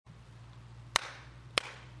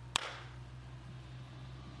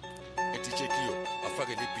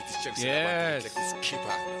Yes.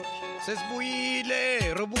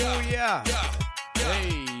 Sesibuyile, Rubuya.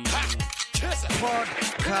 Hey.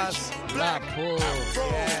 Podcast lapho.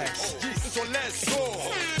 Yes. So let's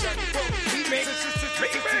go.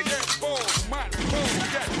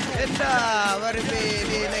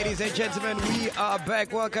 And ladies and gentlemen, we are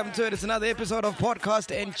back. Welcome to it. It's another episode of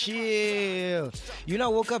Podcast and Chill. You know,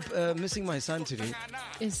 I woke up missing my son today.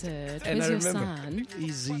 Is it? And Where's I your remember son?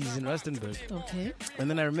 He's in Rustenburg. Okay. And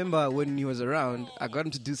then I remember when he was around, I got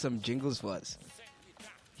him to do some jingles for us.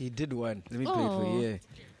 He did one. Let me play it for you.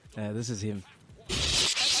 Yeah. This is him.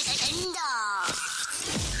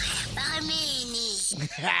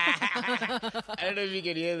 I don't know if you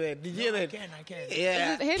can hear that. Did you hear that? I can.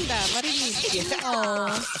 Yeah. Henda, what do you mean?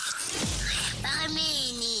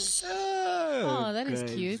 Oh, that is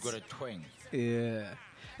great. cute. He's got a twang. Yeah.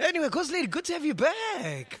 Anyway, Ghost Lady, good to have you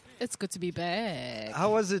back. It's good to be back.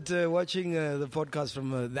 How was it watching the podcast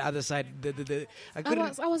from the other side?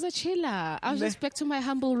 I was a chiller. I was just back to my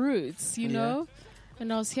humble roots, you Yeah. know?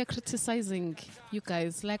 And I was here criticizing you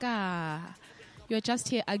guys. Like, you're just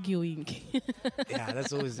here arguing. Yeah,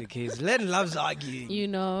 that's always the case. Len loves arguing. You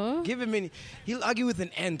know? Give him he'll argue with an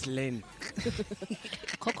ant, Len.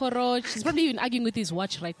 Cockroach. He's probably even arguing with his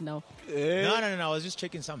watch right now. No. I was just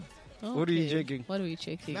checking some. What are you Okay. checking? What are you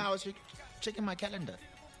checking? No, I was checking my calendar.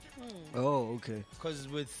 Oh, okay. Because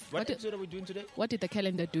with what episode are we doing today? What did the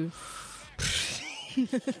calendar do?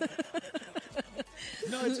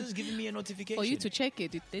 No, it's just giving me a notification. For you to check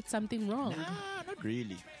it, it did something wrong. Nah, not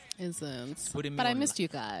really. Isn't. Putting me But I on missed you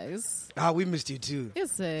guys. We missed you too.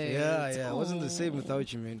 Is it? Yeah. It wasn't the same Oh.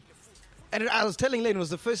 without you, man. And I was telling Lane, it was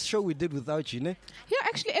the first show we did without you, ne? Yeah,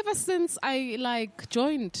 actually, ever since I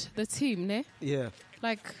joined the team, ne? Yeah.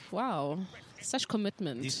 Wow, such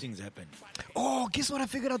commitment. These things happen. Oh, guess what I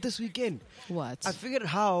figured out this weekend? What? I figured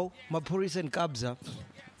how Maporis and Kabza.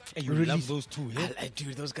 Hey, you Really? love those two, yeah?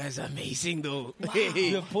 Dude, those guys are amazing, though.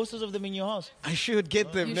 You have posters of them in your house? I should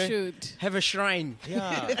get them, You ne? should. Have a shrine.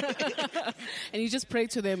 Yeah. And you just pray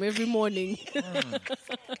to them every morning.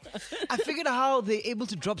 I figured out how they're able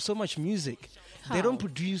to drop so much music. They How? don't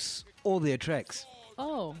produce all their tracks.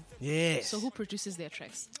 Oh, Yes. so who produces their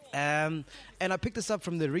tracks? And I picked this up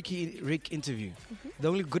from the Rick interview. The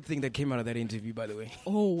only good thing that came out of that interview, by the way.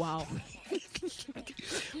 Oh, wow.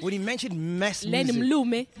 When he mentioned mass Len music.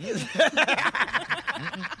 Mlume.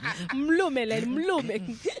 Mlume, Len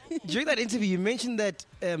Mlume. During that interview, you mentioned that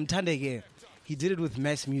Tandege, he did it with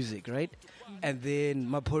mass music, right? And then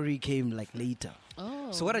Mapori came like later.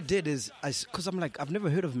 Oh. So what I did is, because I'm like, I've never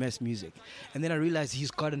heard of mass music. And then I realized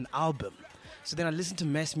he's got an album. So then I listened to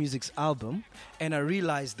Mass Music's album, and I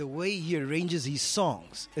realized the way he arranges his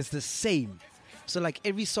songs is the same. So like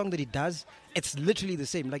every song that he does, it's literally the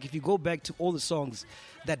same. Like if you go back to all the songs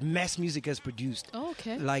that Mass Music has produced, Oh,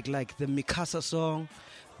 okay. like the Mikasa song,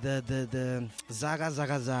 the Zaga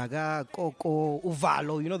Zaga Zaga, Koko,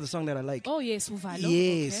 Uvalo, you know the song that I like. Oh, yes, Uvalo.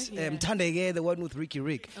 Yes, Okay, yeah. Tandege, the one with Ricky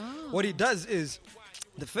Rick. Oh. What he does is,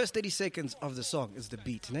 the first 30 seconds of the song is the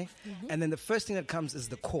beat, ne? And then the first thing that comes is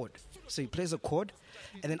the chord. So he plays a chord,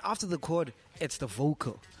 and then after the chord, it's the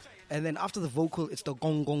vocal. And then after the vocal, it's the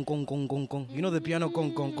gong, gong, gong, gong, gong, gong. You know the piano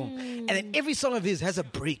gong, gong, gong. And then every song of his has a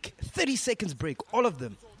break, 30 seconds break, all of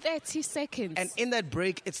them. 30 seconds. And in that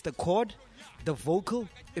break, it's the chord, the vocal,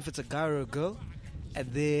 if it's a guy or a girl.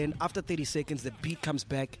 And then after 30 seconds, the beat comes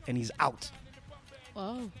back and he's out.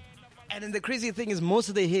 Oh. And then the crazy thing is most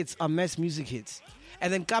of the hits are Mass Music hits.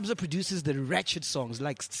 And then Kabza produces the ratchet songs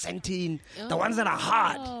like Sentin, the ones that are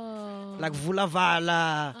hard. Like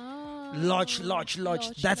Vulavala,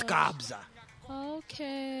 Loch. That's Kabza.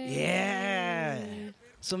 Okay. Yeah.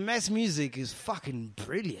 So Mass Music is fucking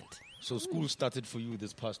brilliant. So school started for you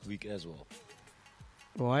this past week as well?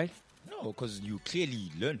 Why? No, because you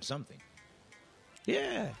clearly learned something.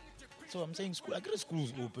 Yeah. So I'm saying school. I guess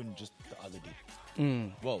schools opened just the other day.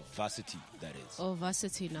 Well, varsity, that is. Oh,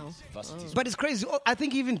 varsity now. Varsity. But it's crazy. Oh, I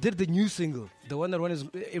think he even did the new single. The one that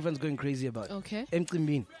everyone's going crazy about. Okay.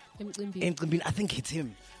 Mqimbini. Mqimbini. I think it's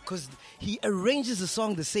him. Because he arranges the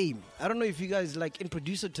song the same. I don't know if you guys, like, in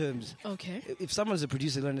producer terms. Okay. If someone's a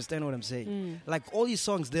producer, they'll understand what I'm saying. Like, all these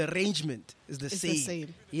songs, the arrangement is the It's same. the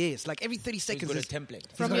same. Yes, like every 30 So he's seconds. got a is- template.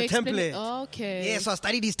 He's got a your explain- template. Okay. Yeah, so I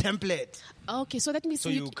studied his template. Okay, so that means So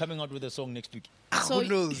you're coming out with a song next week? So Who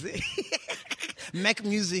knows? Mac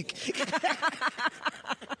music.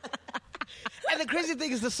 And the crazy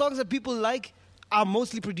thing is the songs that people like are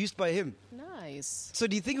mostly produced by him. Nice. So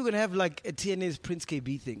do you think we're going to have like a TNA's Prince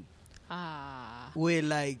KB thing? Where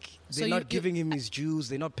like they're So not giving him his dues,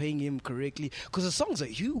 they're not paying him correctly? Because the songs are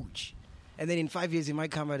huge. And then in 5 years he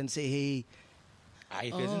might come out and say, hey,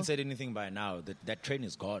 If he hasn't said anything by now, that train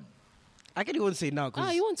is gone. I can't even say now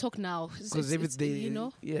you won't talk now. because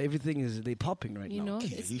everything is they popping right now.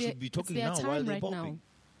 Okay, it's he should be talking their now time while they're right popping.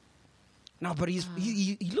 No, but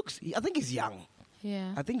he looks. I think he's young.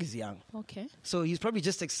 Yeah. I think he's young. Okay. So he's probably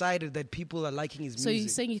just excited that people are liking his So music. you're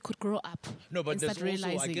saying he could grow up? No, but and there's start also, I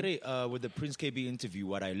realizing. get it, with the Prince KB interview,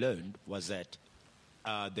 what I learned was that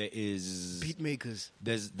there is... beat makers.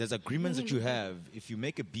 There's agreements that you have. If you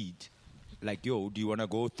make a beat, like, yo, do you want to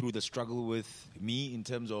go through the struggle with me in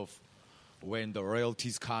terms of when the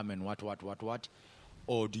royalties come and what?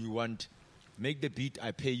 Or do you want, make the beat,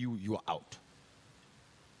 I pay you, you're out.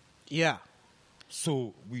 Yeah.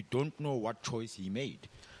 So we don't know what choice he made.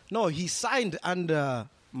 No, he signed under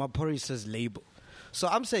Maporis's label. So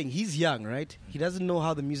I'm saying he's young, right? He doesn't know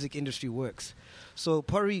how the music industry works. So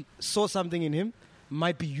Pori saw something in him,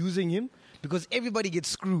 might be using him, because everybody gets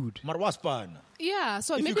screwed. Marwaspan. Yeah,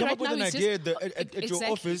 so If maybe you come right up with now an it's idea just, at your exactly.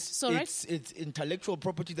 office, So it's intellectual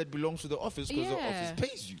property that belongs to the office because the office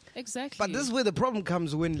pays you. Exactly. But this is where the problem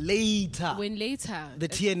comes when later the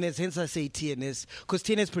TNS, hence I say TNS, because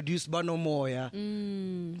TNS produced Bano Moya,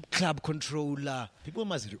 Club Controller. People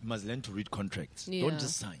must learn to read contracts. Yeah. Don't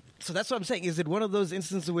just sign. So that's what I'm saying. Is it one of those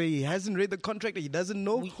instances where he hasn't read the contract and he doesn't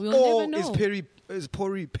know? We'll or never know. is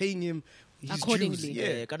Pori paying him his Accordingly. dues?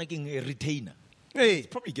 Yeah, kind of getting a retainer. Hey, He's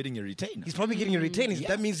probably getting a retainer. he's probably getting a retainer. Yeah.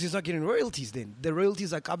 That means he's not getting royalties then. The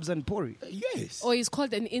royalties are Kabza and Pori. Yes. Or he's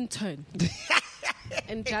called an intern.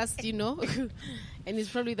 And just, and it's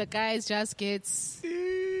probably the guys just gets...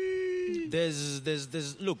 There's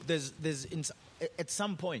at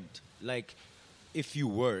some point, like, if you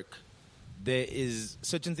work, there is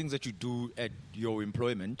certain things that you do at your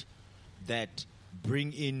employment that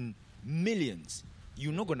bring in millions.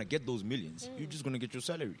 You're not going to get those millions. You're just going to get your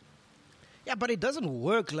salary. Yeah, but it doesn't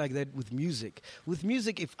work like that with music. With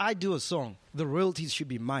music, if I do a song, the royalties should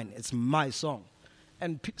be mine. It's my song.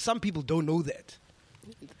 And some people don't know that.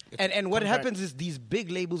 And what happens is these big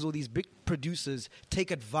labels or these big producers take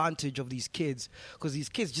advantage of these kids because these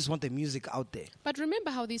kids just want their music out there. But remember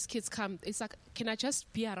how these kids come. It's like, can I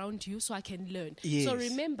just be around you so I can learn? Yes. So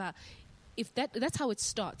remember, if that's how it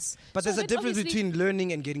starts. But So there's a then difference obviously- between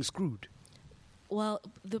learning and getting screwed. Well,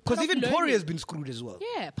 the Because part of even Pori learning- has been screwed as well.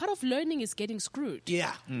 Yeah, part of learning is getting screwed.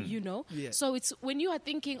 Yeah. Yeah. So it's when you are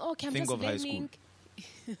thinking, okay, I'm Think just of high learning.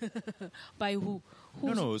 By who?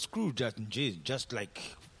 No, screw just like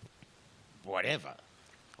whatever.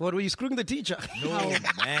 What, were you screwing the teacher? No,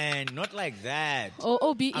 man, not like that. Oh,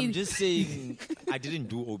 OBE. I'm just saying, I didn't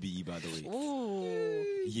do OBE, by the way. Oh.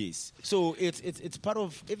 Yes. So it's part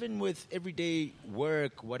of, even with everyday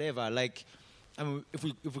work, whatever. Like, I mean, if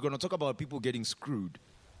we're gonna talk about people getting screwed,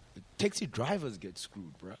 taxi drivers get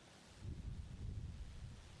screwed, bruh.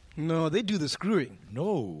 No, they do the screwing.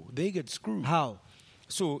 No, they get screwed. How?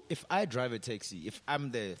 So if I drive a taxi, if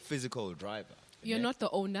I'm the physical driver, You're not the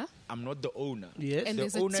owner. I'm not the owner. Yes. And The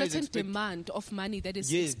there's a owner is certain expect- demand of money that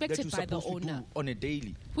is Yes, that expected you're by the supposed to owner, do on a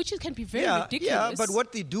daily. which it can be very Yeah, ridiculous. but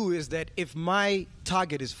what they do is that if my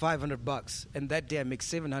target is $500 and that day I make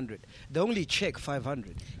 700, they only check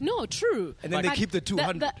 500. No, true. And then they But keep the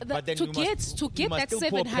 200. But then to you get must- to you get must that still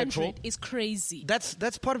pour 700 petrol. is crazy.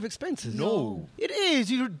 That's part of expenses. No. It is.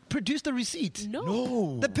 You produce the receipt.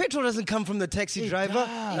 No. The petrol doesn't come from the taxi It driver. does.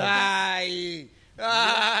 Aye.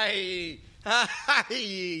 Aye.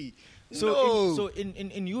 Aye. So, No.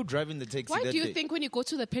 in you driving the taxi, Why that do you day, think when you go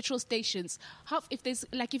to the petrol stations,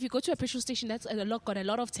 if you go to a petrol station that's got a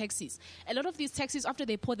lot of taxis, a lot of these taxis after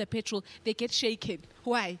they pour the petrol, they get shaken.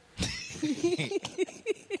 Why?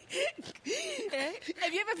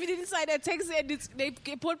 Have you ever been inside a taxi and they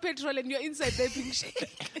pour petrol and you're inside, they're being shaken?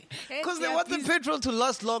 Because they want the petrol to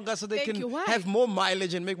last longer so they Thank can you. Why? have more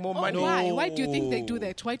mileage and make more money. Why? Why do you think they do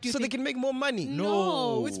that? Why do you So they think? can make more money.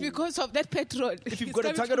 No, it's because of that petrol. if you've got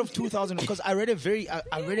a target of 2,000, because I read a very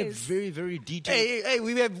Yes. very detailed. Hey,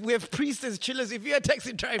 we have priests as chillers. If you're a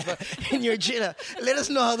taxi driver and you're a chiller, let us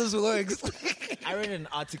know how this works. I read an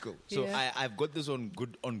article, so Yeah. I've got this on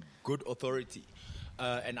good authority.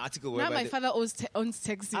 An article Now where my father owns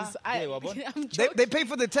taxis. yeah, Wabon. I'm they joking. pay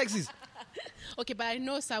for the taxis. Okay, but I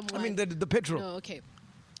know someone. I mean, the petrol. No, okay.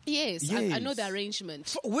 Yes, I know Yes. the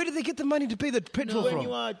arrangement. Where do they get the money to pay the petrol when from?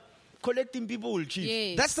 you are collecting people, chief.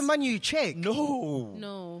 Yes. That's the money you check.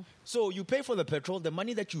 No. So you pay for the petrol, the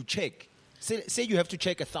money that you check. Say you have to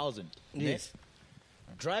check 1,000. Yes.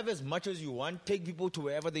 Ne? Drive as much as you want. Take people to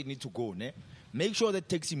wherever they need to go. Ne? Make sure that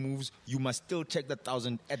taxi moves. You must still check the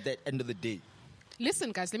 1,000 at the end of the day.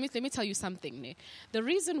 Listen, guys, let me tell you something. Ne? The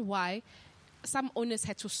reason why some owners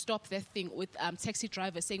had to stop their thing with taxi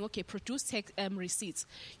drivers saying, okay, produce receipts.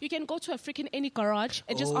 You can go to a freaking any garage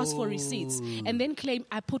and just ask for receipts and then claim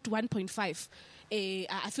I put 1.5.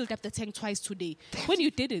 I filled up the tank twice today. When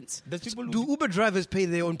you didn't. Do Uber drivers pay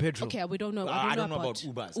their own petrol? Okay, we don't know. I don't know about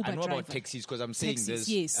Ubers. I know about driver. taxis because I'm saying Taxis, this.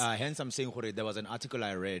 yes. Hence, I'm saying there was an article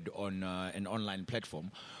I read on an online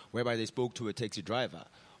platform whereby they spoke to a taxi driver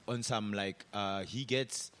on some he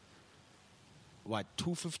gets what,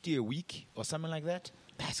 $250 a week or something like that.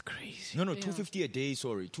 That's crazy. No, $250 a day.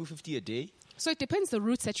 Sorry, $250 a day. So it depends the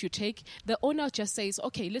routes that you take. The owner just says,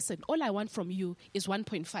 okay, listen, all I want from you is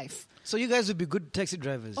 1.5. So you guys would be good taxi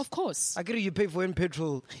drivers. Of course. I get it, you pay for in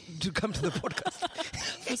petrol to come to the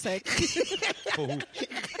podcast. For sec. For who?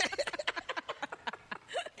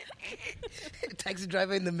 Taxi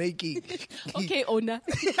driver in the making. Okay, owner.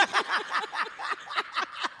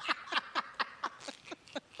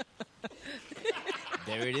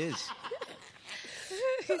 There it is.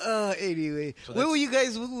 Anyway, So where were you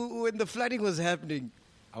guys when the flooding was happening?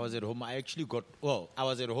 I was at home. I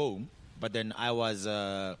was at home, but then I was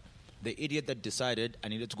the idiot that decided I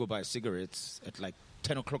needed to go buy cigarettes at like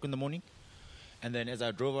 10 o'clock in the morning. And then as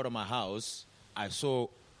I drove out of my house, I saw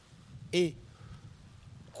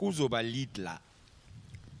kuzoba litla.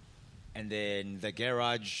 And then the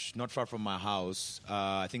garage, not far from my house,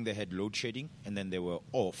 I think they had load shedding, and then they were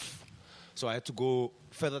off. So I had to go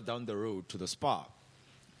further down the road to the spa.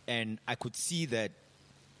 And I could see that,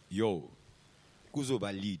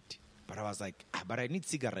 kuzoba lit. But I was like, but I need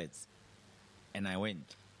cigarettes. And I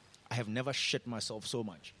went. I have never shit myself so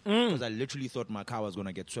much. Because I literally thought my car was going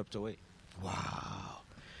to get swept away. Wow.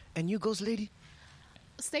 And you, ghost lady?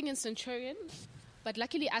 Staying in Centurion, but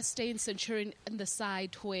luckily I stay in Centurion on the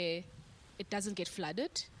side where it doesn't get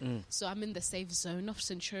flooded. So I'm in the safe zone of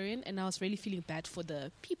Centurion, and I was really feeling bad for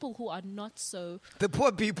the people who are not so... The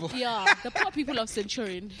poor people. Yeah, the poor people of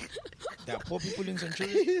Centurion. There are poor people in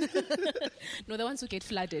Centurion? No, the ones who get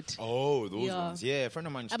flooded. Oh, those ones. Yeah, a friend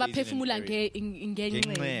of mine stays in an Abaphefumula area.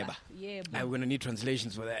 ngenxeba. Yeah, We're going to need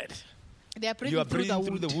translations for that. they are breathing, You are breathing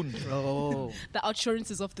through through the wound. the wound. Oh. The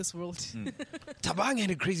outsurances of this world. Tabang had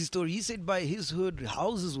a crazy story. He said by his hood,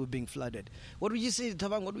 houses were being flooded. What would you say,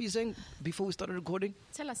 Tabang? What were you saying before we started recording?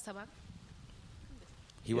 Tell us, Tabang.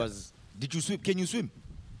 He was... Did you swim? Can you swim?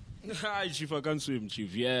 Hi, Chief, I can't swim,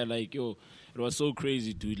 Chief. Yeah, it was so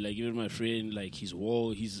crazy, dude. Like, even my friend, his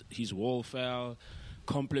wall fell,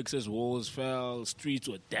 complex's walls fell, streets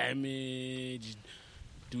were damaged.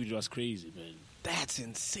 Dude, it was crazy, man. That's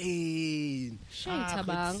insane. Shame,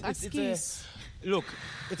 Tabang. Look,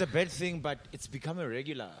 it's a bad thing, but it's become a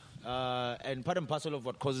regular. And part and parcel of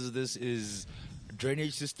what causes this is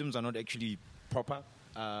drainage systems are not actually proper.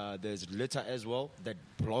 There's litter as well that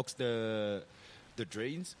blocks the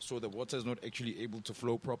drains, so the water is not actually able to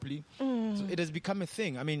flow properly. So it has become a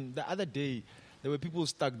thing. I mean, the other day, there were people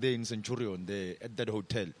stuck there in Centurion, there at that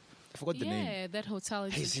hotel. I forgot the name. Yeah, that hotel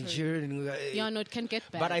in Hey, Centurion. Centurion. Yeah, no, it can get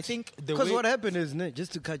bad. But I think the Because way... what happened is,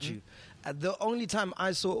 just to cut you, the only time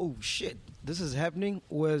I saw, oh shit, this is happening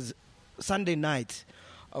was Sunday night.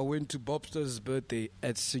 I went to Bobster's birthday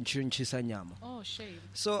at Centurion Chisanyama. Oh, shame.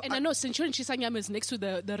 So And I know Centurion Chisanyama is next to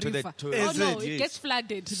the river. to- Oh, Is no, it? it Yes. gets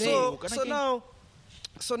flooded there.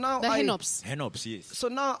 So now The Henops. Henops, yes. So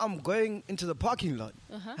now I'm going into the parking lot.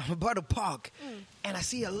 I'm about to park, and I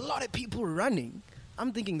see a lot of people running.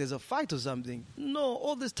 I'm thinking there's a fight or something. No,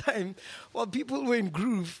 all this time, while people were in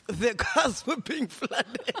groove, their cars were being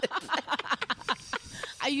flooded.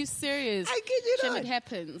 Are you serious? I kid you Shame, not. it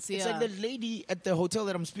happens, yeah. It's like the lady at the hotel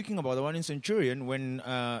that I'm speaking about, the one in Centurion, when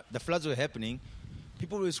the floods were happening,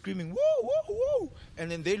 people were screaming, whoa, whoa, whoa. And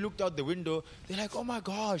then they looked out the window. They're like, oh my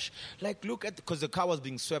gosh. Like, look at... Because the car was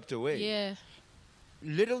being swept away. Yeah.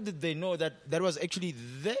 Little did they know that was actually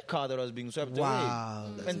their car that was being swept Wow.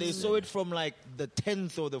 away. And they saw it from like the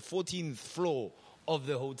 10th or the 14th floor of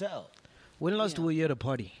the hotel. When last were you at a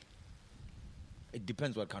party? It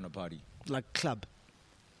depends what kind of party. Like club?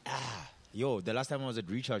 Yo, the last time I was at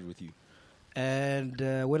Recharge with you. And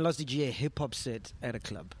when last did you hear a hip-hop set at a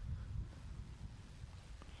club?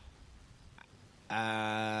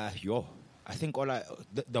 I think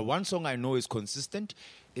the one song I know is consistent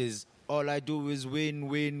is all I do is win,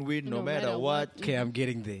 win, win, no matter what. Okay, I'm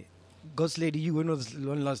getting there. Ghost Lady, when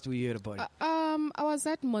last were you at a party? I was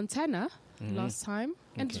at Montana last time,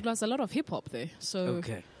 and Okay. it was a lot of hip hop there. So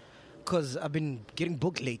Okay. Because I've been getting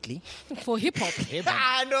booked lately. for hip hop,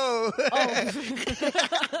 I know.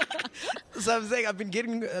 oh, So I'm saying I've been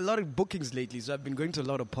getting a lot of bookings lately. So I've been going to a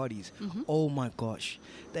lot of parties. Oh my gosh.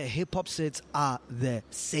 The hip-hop sets are the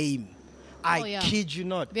same. I Oh, yeah. kid you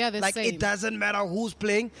not. They are the like same. it doesn't matter who's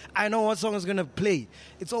playing. I know what song is gonna play.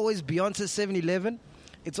 It's always Beyonce 7-Eleven.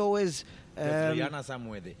 It's always There's Rihanna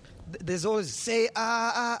somewhere there. there's always say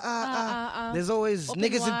There's always Open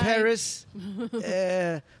niggas in wide. Paris.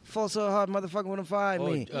 Fall so hard, motherfucker wanna find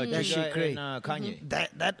me. That Jigga shit crazy. and, Kanye.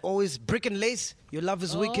 That always Brick and Lace. Your love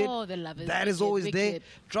is wicked. Oh, the love is That is wicked, always there. wicked.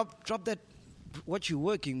 Drop that. What you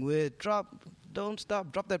working with? Don't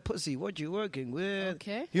stop. Drop that pussy. What you working with?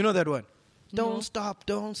 Okay. You know that one. No.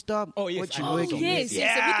 Don't stop. Oh, yes, What you I know working the song. with?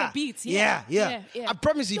 Yes, with the beats. Yeah. Yeah. I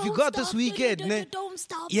promise you, if you Don't got this stop, weekend, ne, don't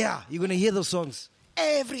stop. yeah, you're gonna hear those songs.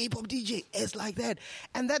 Every hip hop DJ is like that.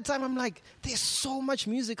 And that time, I'm like, there's so much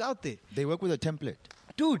music out there, They work with a template.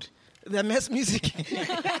 dude. The mass music.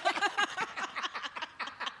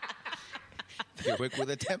 They work with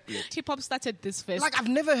a template. Hip hop started this first. Like I've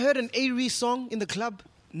never heard an A-Ree song in the club.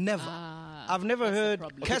 Never. I've never that's the heard.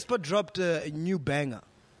 problem. Casper dropped a new banger.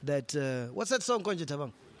 That what's that song, Konje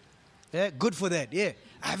Tabang? Yeah, good for that. Yeah,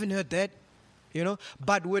 I haven't heard that. You know,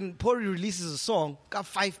 but when Pori releases a song at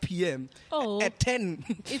 5 p.m. Oh. at 10,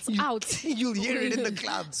 It's you- out. You'll hear it in the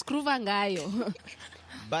club. Skruva ngayo.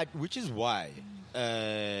 But which is why,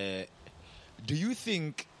 do you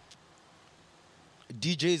think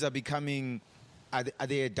DJs are becoming, are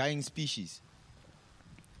they a dying species?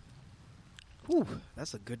 Ooh,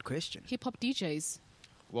 that's a good question. Hip hop DJs.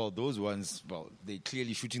 Well, those ones, they're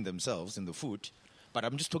clearly shooting themselves in the foot. But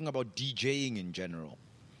I'm just talking about DJing in general.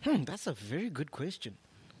 That's a very good question.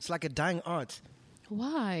 It's like a dying art.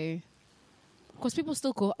 Why? Because people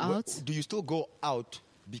still go out. Do you still go out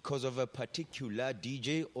because of a particular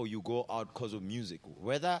DJ or you go out because of music?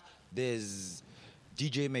 Whether there's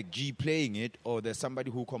DJ McG playing it or there's somebody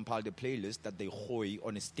who compiled a playlist that they hoy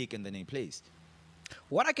on a stick and then he plays.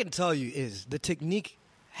 What I can tell you is the technique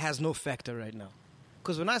has no factor right now.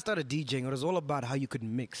 Because when I started DJing, it was all about how you could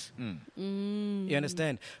mix. You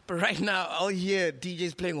understand? But right now, I'll hear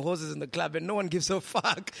DJs playing horses in the club and no one gives a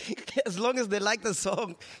fuck. As long as they like the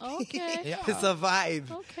song, Okay. Yeah. it's a vibe.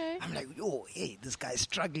 Okay. I'm like, yo, hey, this guy's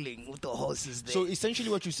struggling with the horses there. So essentially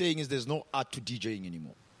what you're saying is there's no art to DJing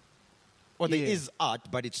anymore. Or there Yeah. is art,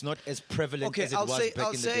 but it's not as prevalent Okay, as it I'll was say,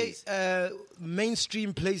 back in the days.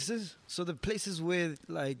 mainstream places. So the places where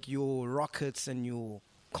like your Rockets and your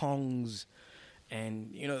Kongs and,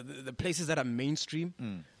 you know, the places that are mainstream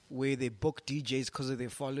where they book DJs because of their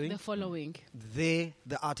following. The following. There,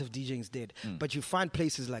 the art of DJing is dead. But you find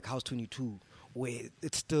places like House 22 where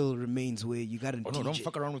it still remains where you got to Oh DJ. no, don't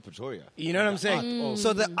fuck around with Pretoria. You know what I'm saying? Art,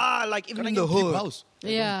 So there are, like, even Can I in the get deep hood. house?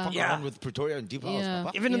 Yeah. Don't fuck around with Pretoria and deep house. Yeah.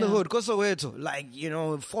 Papa. Even in the Yeah. hood, Kosoweto, like, you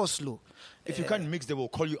know, Foslo. If you can't mix, they will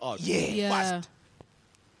call you out. Yeah, Yeah. fast.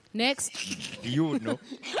 Next. You would know.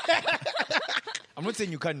 I'm not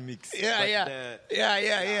saying you can't mix. but,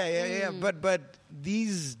 Yeah. But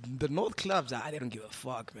the North clubs, they don't give a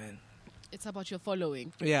fuck, man. It's about your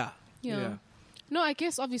following. Yeah. Yeah. No, I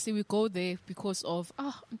guess obviously we go there because of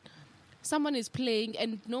someone is playing,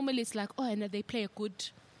 and normally it's like, and they play a good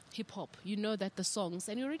hip hop. You know that the songs,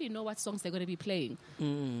 and you already know what songs they're going to be playing.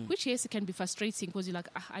 Which yes, it can be frustrating because you're like,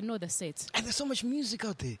 I know the set. And there's so much music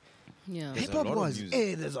out there. Yeah. There's a Hip hop lot of was,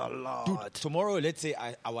 music. there's a lot. Dude, tomorrow, let's say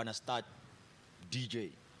I want to start DJ.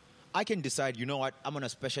 I can decide, you know what, I'm going to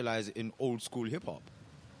specialize in old school hip hop.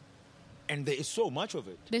 And there is so much of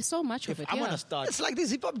it. There's so much If of it. I'm yeah. going to start, It's like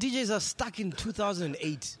these hip hop DJs are stuck in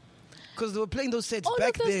 2008 because they were playing those sets All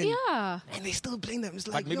back of those, then. yeah. And they still playing them. It's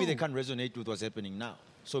like, but maybe yo. they can't resonate with what's happening now.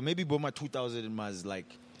 So maybe Boma 2000 must like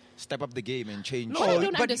step up the game and change. What I No,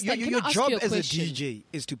 don't but understand, your, can your I ask job you a as question? a DJ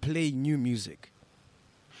is to play new music.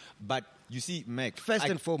 But you see, Mac. First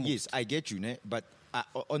and foremost. Yes, I get you, ne? But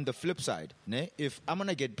on the flip side, ne? If I'm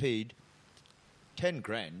gonna get paid 10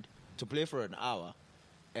 grand to play for an hour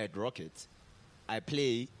at Rockets, I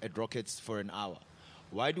play at Rockets for an hour.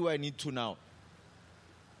 Why do I need to now?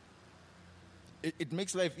 It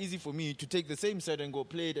makes life easy for me to take the same set and go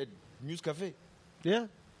play it at News Cafe. Yeah.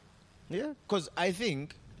 Yeah. Because I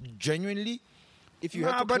think, genuinely, if you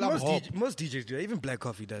had to but club most, hop, most DJs do that. Even Black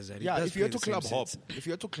Coffee does that. He yeah, does if you had play to the club same hop, sets. if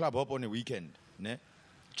you had to club hop on a weekend, ne,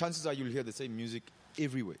 chances are you'll hear the same music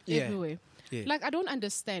everywhere. Yeah. Everywhere. Yeah. Like, I don't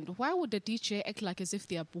understand. Why would the DJ act like as if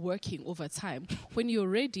they are working overtime when you're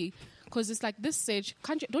ready? Because it's like this stage,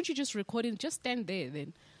 don't you just record it? Just stand there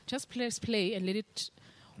then. Just play and let it.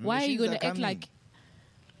 Why are you Machines going are to act coming. like.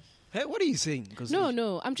 Hey, what are you saying? 'Cause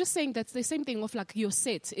No. I'm just saying that's the same thing of like your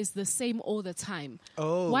set is the same all the time.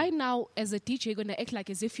 Oh. Why now, as a DJ, you're going to act like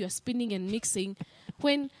as if you're spinning and mixing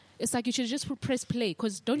when it's like you should just press play?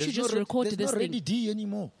 Because don't you just record there's this not thing? Ready D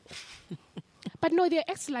anymore. But no, they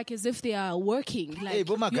act like as if they are working. Like Hey,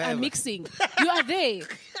 Boma you are Gaiva. mixing. You are there.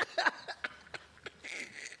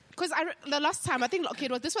 because the last time, I think,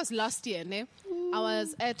 this was last year, ne? I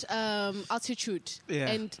was at Altitude,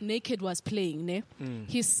 and Naked was playing, ne?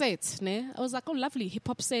 His set, ne? I was like, oh, lovely,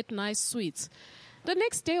 hip-hop set, nice, sweet. The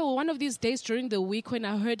next day or one of these days during the week when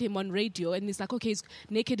I heard him on radio and he's like, okay,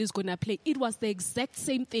 Naked is going to play. It was the exact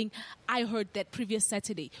same thing I heard that previous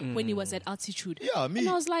Saturday when he was at Altitude. Yeah, me. And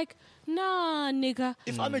I was like, nah, nigga.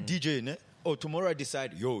 If I'm a DJ, ne? Or tomorrow I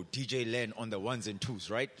decide, DJ Len on the ones and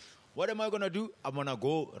twos, right? What am I going to do? I'm going to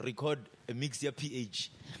go record a mix your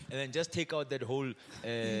PH and then just take out that whole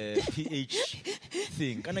PH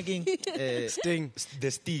thing. Kind of Sting.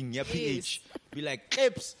 The sting, yeah, PH. Be like,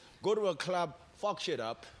 clips, go to a club, fuck shit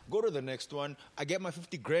up, go to the next one. I get my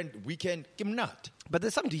 50 grand weekend, kim not. But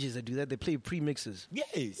there's some DJs that do that. They play pre-mixes. Yes.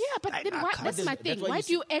 Yeah, but then that's my thing. Why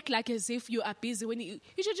do you act like as if you are busy when you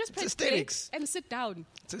should just press play and sit down?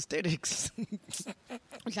 It's aesthetics.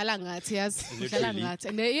 Udlala ngathi, yazi. Udlala ngathi.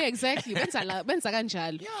 And yeah, exactly. Benza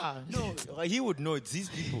kanjalo. Yeah, no, he would know. It's these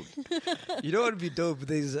people. You know what would be dope?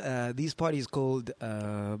 There's these parties called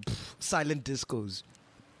silent discos.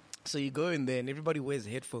 So you go in there and everybody wears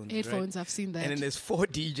headphones. Headphones, right? I've seen that. And then there's 4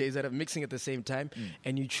 DJs that are mixing at the same time,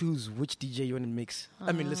 and you choose which DJ you want to mix.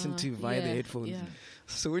 Listen to via the headphones. Yeah.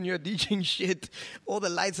 So when you're DJing shit, all the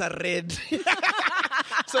lights are red.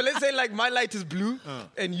 So let's say like my light is blue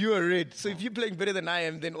and you are red. So if you're playing better than I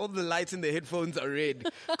am, then all the lights in the headphones are red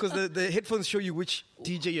because the headphones show you which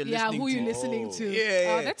DJ you're listening to. Yeah, who you're listening to.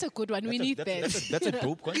 Yeah. Oh, that's a good one. We need that. That's a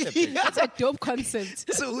dope concept. That's a dope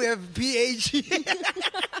concept. So we have PH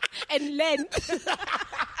and Len.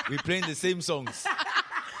 We're playing the same songs.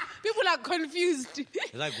 People are confused.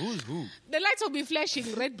 Like, who's who? The lights will be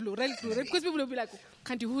flashing red, blue, because people will be like,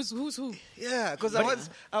 can't you, who's who? Yeah, because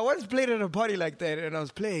I once played at a party like that, and I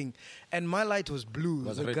was playing, and my light was blue.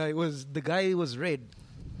 The guy was red.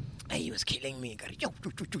 And he was killing me.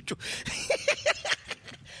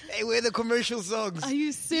 Hey, we're the commercial songs. Are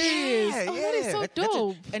you serious? Yeah, that is so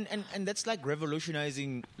dope. And that's like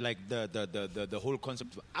revolutionizing like the whole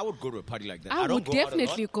concept. I would go to a party like that. I would go definitely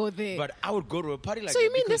out a lot, go there. But I would go to a party like that. So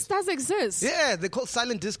you mean this does exist? Yeah, they're called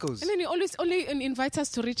silent discos. And then you only invite us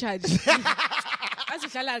to recharge.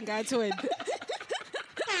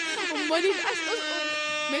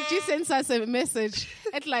 McG sends us a message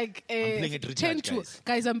at like 10 to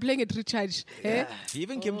guys. I'm playing at recharge. Yeah. He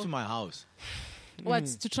even came to my house. What?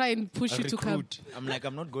 To try and push you to come? I'm like,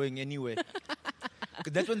 I'm not going anywhere.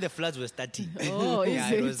 That's when the floods were starting. Oh,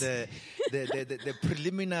 it was the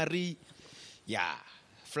preliminary. Yeah,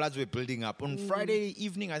 floods were building up. On Friday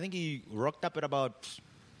evening, I think he rocked up at about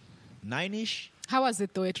 9ish. How was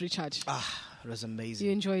it though at recharge? It was amazing.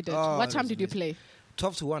 You enjoyed it. Oh, what time did you play?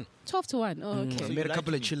 12 to 1. 12 to 1. Oh, okay. I made a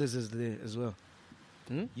couple of chillers there as well.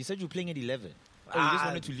 You said you were playing at 11. Oh, you just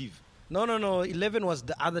wanted to leave. No. 11 was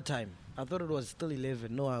the other time. I thought it was still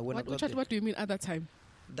 11. No, What do you mean other time?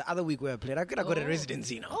 The other week where I played. I got a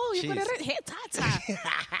residency now. Oh, you got a tata.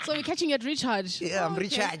 So you're catching at recharge. Yeah, I'm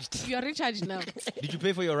recharged. You are recharged now. Did you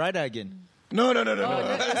pay for your rider again? No. Oh,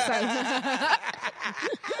 that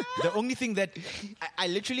The only thing that I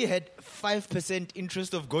literally had 5%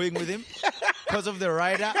 interest of going with him because of the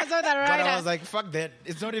rider. But I was like, fuck that.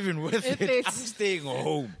 It's not even worth it. I'm staying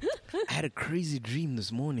home. I had a crazy dream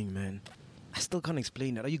this morning, man. I still can't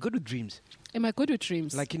explain it. Are you good with dreams? Am I good with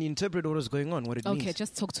dreams? Like, can you interpret what was going on, what it means? Okay,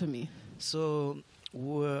 just talk to me. So,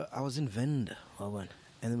 I was in Venda, and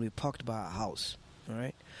then we parked by our house, all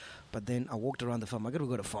right? But then I walked around the farm. I got to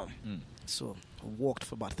go to the farm. So I walked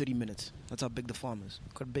for about 30 minutes. That's how big the farm is.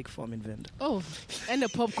 Got a big farm in Venda. Oh, and a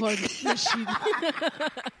popcorn machine.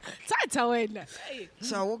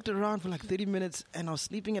 So I walked around for like 30 minutes, and I was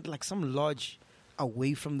sleeping at like some lodge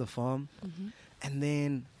away from the farm. And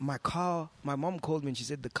then my mom called me and she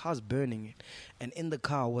said the car's burning. And in the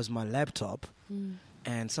car was my laptop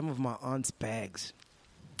and some of my aunt's bags.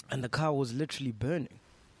 And the car was literally burning.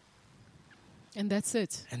 And that's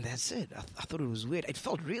it? And that's it. I thought it was weird. It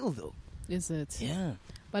felt real though. Is it? Yeah.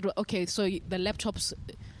 But okay, so the laptops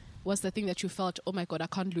was the thing that you felt, oh my God, I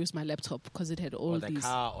can't lose my laptop because it had all or the these.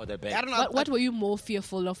 Car or the bag. I don't know. What were you more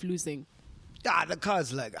fearful of losing? The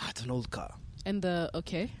car's like, it's an old car. And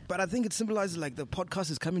okay. But I think it symbolizes like the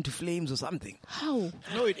podcast is coming to flames or something. How?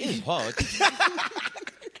 No, it is hot.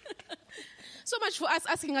 So much for us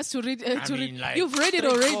asking us to read. Like, you've read it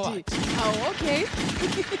already. Oh, okay.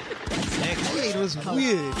 It was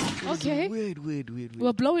weird. Okay. Weird.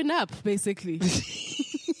 We're blowing up, basically.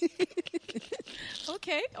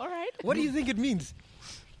 Okay, all right. What do you think it means?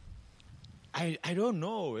 I don't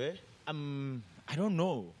know. I don't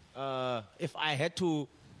know. If I had to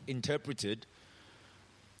interpret it,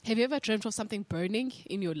 Have you ever dreamt of something burning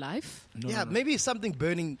in your life? Maybe something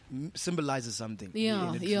burning symbolizes something.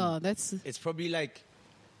 Yeah, in a yeah, that's... It's probably like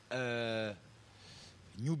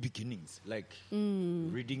new beginnings, like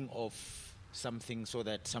reading of something so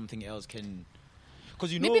that something else can.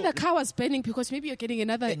 Because maybe the car was burning because maybe you're getting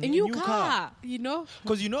a new car. You know.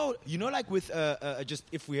 Because like with just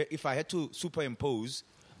if I had to superimpose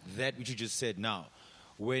that which you just said now,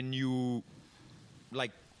 when you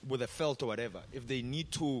like with a felt or whatever, if they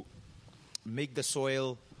need to make the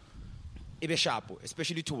soil ibe sharp,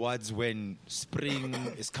 especially towards when spring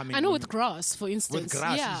is coming. I know with grass, for instance. With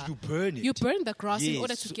grass, you burn it. You burn the grass in Yes.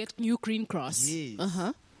 order to get new green grass.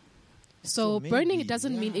 Yes. So maybe, burning, it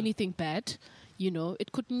doesn't mean anything bad. You know,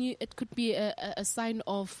 it could be a sign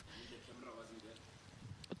of...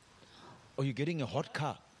 Or you're getting a hot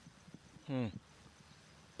car.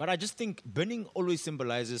 But I just think burning always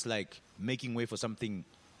symbolizes like making way for something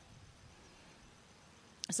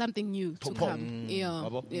new to come. Yeah.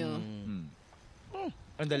 Babo? Yeah.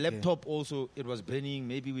 And the laptop also, it was burning.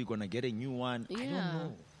 Maybe we're gonna get a new one. I don't Yeah.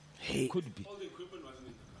 know. Hey, Could be.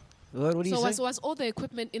 what do you So say? was all the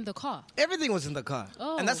equipment in the car? Everything was in the car.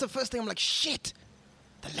 Oh. And that's the first thing I'm like, shit,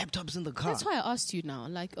 the laptop's in the car. That's why I asked you now.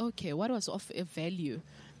 Like, okay, what was of a value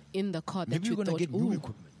in the car that Maybe you we're gonna thought, get new ooh,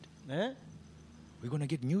 equipment. Eh? We're gonna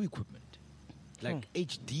get new equipment, like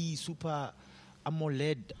HD, Super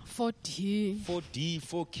AMOLED, 4D. 4D,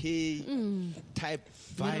 4K type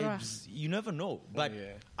Mirror. vibes. You never know. But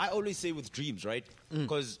Yeah. I always say with dreams, right?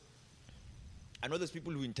 Because I know there's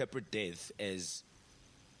people who interpret death as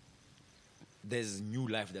there's new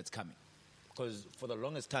life that's coming. Because for the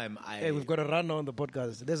longest time, Hey, we've got a runner on the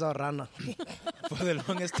podcast. There's our runner. for the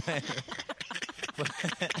longest time,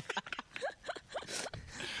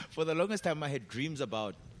 for the longest time, I had dreams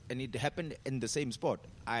about, and it happened in the same spot.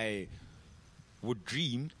 I would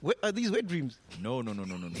dream. Are these wet dreams? No.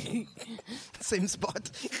 Same spot.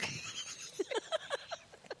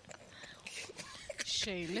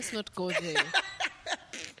 Shame. Let's not go there.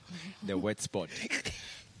 The wet spot.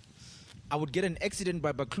 I would get an accident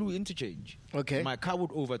by Baklu interchange. Okay. My car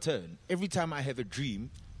would overturn. Every time I have a dream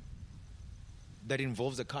that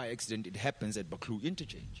involves a car accident, it happens at Baklu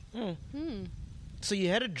interchange. So you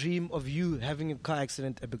had a dream of you having a car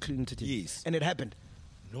accident at Beclean Interchange? Yes. And it happened?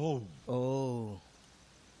 No. Oh.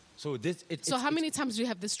 So this. So how many times do you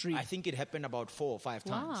have this dream? I think it happened about 4 or 5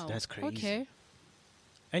 times. Wow. That's crazy. Okay.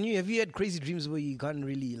 And have you had crazy dreams where you can't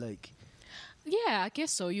really like... Yeah, I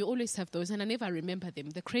guess so. You always have those, and I never remember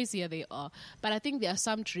them. The crazier they are. But I think there are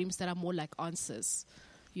some dreams that are more like answers.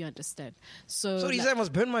 You understand? So So you like- said I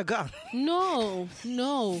must burn my car? No.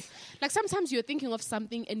 Like sometimes you're thinking of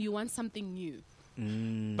something and you want something new.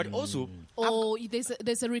 But also, Or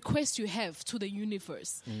there's a request you have to the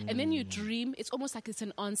universe. And then you dream, it's almost like it's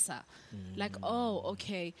an answer. Like, oh,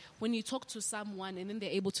 okay. When you talk to someone and then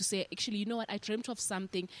they're able to say, actually, you know what, I dreamt of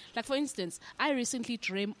something. Like, for instance, I recently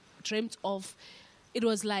dreamt of, it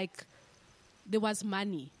was like there was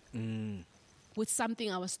money. With something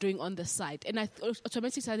I was doing on the side. And I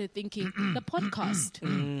automatically started thinking, the podcast.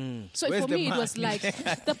 So Where's for the me, it was money? like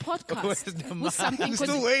the podcast. Where's the with something. I'm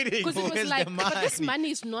still waiting. Because it was Where's like, the but this money?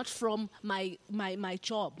 money is not from my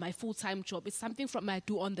job, my full-time job. It's something from I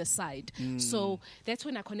do on the side. So that's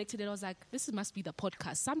when I connected it. I was like, this must be the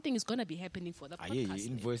podcast. Something is going to be happening for the podcast.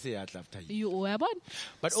 invoice it after you. You were born.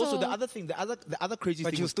 But also the other thing, the other crazy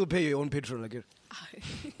But thing. you'll still pay your own petrol, like it.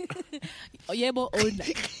 Yebo owner.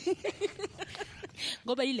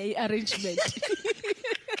 Ngoba ile arrangement.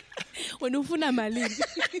 When ufuna malini.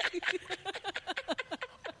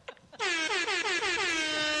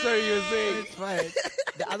 Sorry, you're saying it's fine.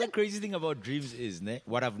 The other crazy thing about dreams is,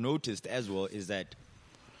 what I've noticed as well is that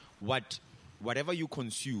whatever you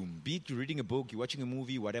consume, be it you're reading a book, you're watching a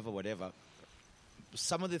movie, whatever,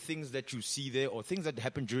 some of the things that you see there or things that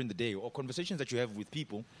happen during the day or conversations that you have with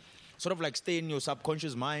people sort of like stay in your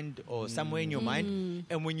subconscious mind or somewhere in your mind.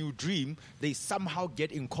 And when you dream, they somehow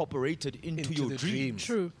get incorporated into your the dream. dream.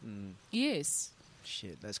 True. Yes.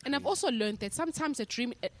 Shit, that's crazy. And I've also learned that sometimes a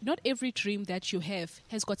dream, not every dream that you have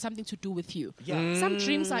has got something to do with you. Yeah. Some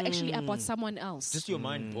dreams are actually about someone else. Just your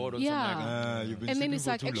mind bored or Yeah. something like you've been And then sleeping it's for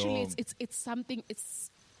like too actually long. it's something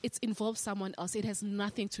it involves someone else. It has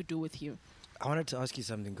nothing to do with you. I wanted to ask you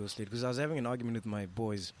something, Ghostly, because I was having an argument with my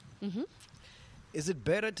boys. Is it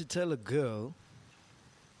better to tell a girl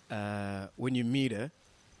when you meet her,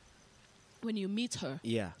 When you meet her.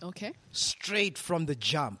 yeah, Okay. straight from the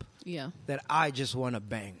jump, Yeah. that I just want to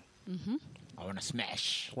bang, I want to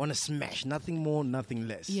smash. want to smash, nothing more, nothing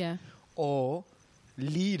less? Yeah. Or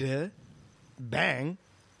lead her, bang,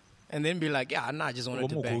 and then be like, yeah, nah, I just wanted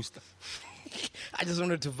to bang. I just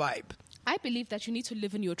wanted to vibe. I believe that you need to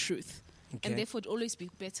live in your truth. Okay. And therefore, it would always be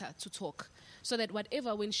better to talk. So that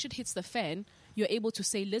whatever, when shit hits the fan, you're able to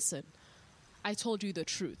say, listen, I told you the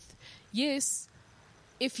truth. Yes,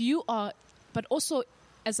 if you are, but also,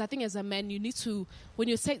 as I think as a man, you need to, when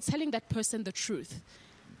you're telling that person the truth,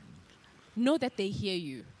 know that they hear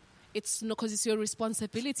you. It's not because it's your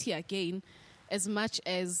responsibility again, as much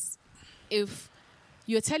as if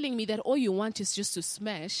you're telling me that all you want is just to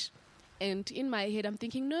smash, and in my head I'm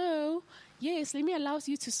thinking, no, yes, let me allow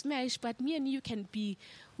you to smash, but me and you can be,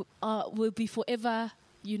 will be forever,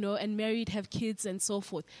 and married, have kids and so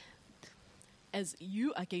forth. As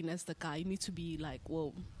you, again, as the guy, you need to be like,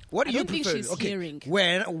 well, What do I you don't prefer? think she's hearing.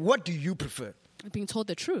 What do you prefer? Being told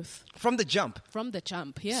the truth From the jump. from the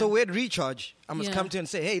jump, yeah. So we're at recharge. I must Yeah. come to you and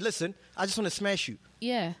say, hey, listen, I just want to smash you.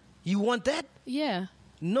 yeah, You want that? yeah.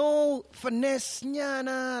 No finesse,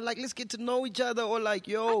 nyana. Like, let's get to know each other. Or like,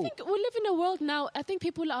 I yo. think we live in a world now, I think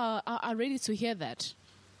people are ready to hear that.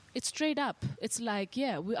 It's straight up. It's like,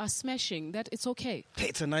 yeah, we are smashing. That it's okay. Hey,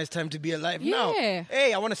 it's a nice time to be alive now. Yeah.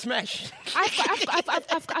 Hey, I want to smash.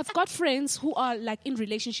 I've got friends who are like in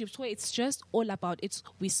relationships where it's just all about it's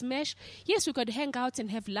we smash. Yes, we could hang out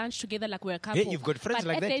and have lunch together like we're a couple. Hey, you've got friends but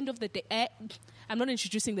like at that? the end of the day, I'm not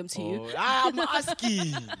introducing them to you. I'm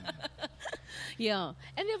asking. Yeah,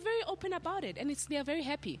 and they're very open about it, and they're very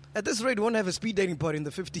happy. At this rate, we won't have a speed dating party on the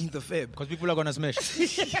 15th of Feb. Because people are going to smash.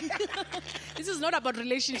 This is not about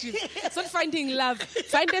relationships. It's not finding love.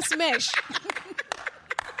 Find a smash.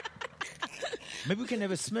 Maybe we can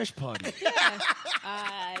have a smash party.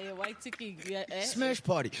 White ticking. Yeah, Smash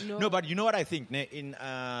party. No. No, but you know what I think? In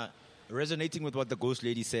resonating with what the ghost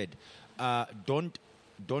lady said, don't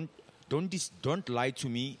lie to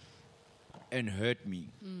me and hurt me.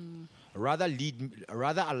 Rather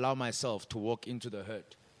allow myself to walk into the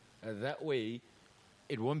hurt. That way,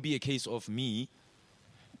 it won't be a case of me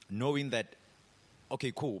knowing that,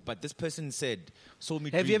 okay, cool, but this person sold me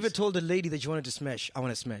Have you ever dreams. told a lady that you wanted to smash? I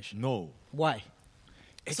want to smash. No. Why?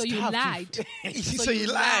 So you tough to- lied. So you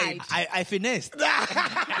lied. I finessed.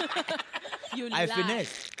 You I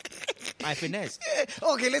lied. finessed.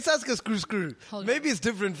 Okay, let's ask a screw. Hold Maybe it's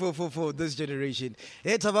different for this generation.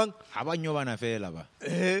 Hey, Tabang. Abanyobana fela ba.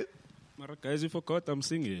 Mara, guys, you forgot I'm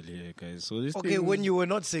single here, guys. So this Okay, thing when you were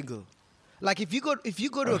not single. Like if you go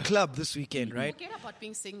to a club this weekend, right? Forget about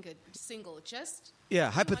being single. Just Yeah, you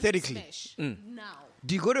want to hypothetically. smash now.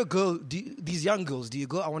 Do you go to a girl, these young girls, do you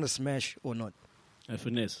go, I want to smash or not? I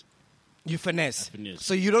finesse. You finesse. I finesse.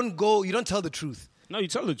 So you don't tell the truth. No, you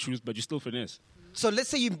tell the truth, but you still finesse. So let's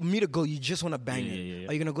say you meet a girl, you just want to bang her. Yeah.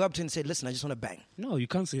 Are you going to go up to her and say, listen, I just want to bang? No, you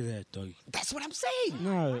can't say that, dog. That's what I'm saying.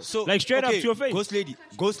 No, So like straight up to your face.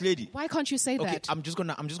 Ghost lady. Why can't you say Okay, that? I'm just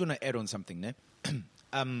gonna add on something, ne?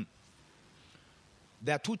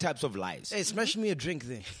 There are two types of lies. Hey, smash me a drink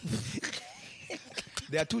then.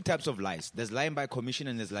 There are two types of lies. There's lying by commission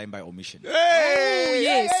and there's lying by omission. Hey,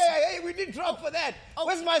 yes. hey, we need drop for that.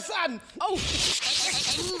 Where's my son? Oh,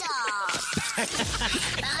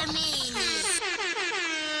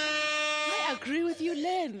 I agree with you,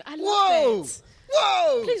 Len. I Whoa. love that.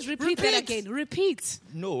 Whoa. Please repeat that again. Repeat.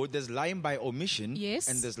 No, there's lying by omission Yes.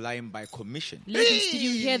 and there's lying by commission. Ladies, did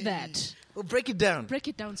you hear that? Well, break it down. Break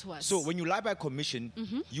it down to us. So when you lie by commission,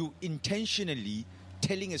 you intentionally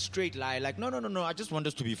telling a straight lie like, no, I just want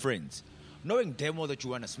us to be friends. Knowing damn well that you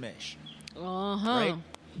want to smash. Right?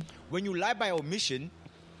 When you lie by omission,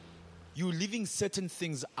 you're leaving certain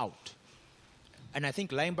things out. And I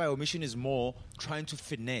think lying by omission is more trying to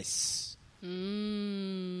finesse.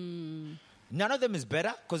 None of them is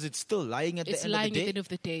better because it's still lying at It's the end lying of the at day. the end of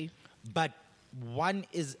the day. But one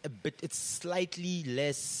is it's slightly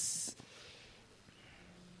less.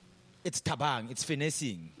 It's tabang, it's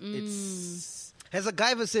finessing. It's Has a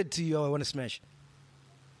guy ever said to you, oh, I want to smash?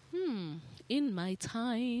 In my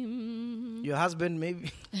time. Your husband,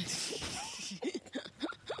 maybe?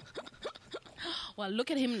 Well,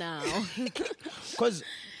 look at him now. because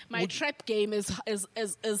My trap game is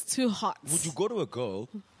too hot. would you go to a girl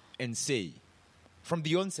and say from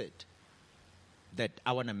the onset that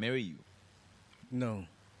I want to marry you? No.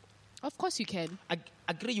 Of course you can. I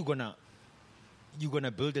agree you're gonna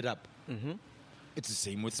build it up. It's the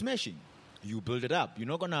same with smashing. You build it up. You're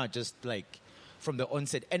not gonna just like from the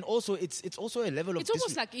onset. And also, it's also a level of. It's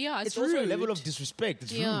almost like, yeah, it's also a rude. level of disrespect.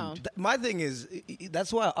 It's Yeah. rude. My thing is,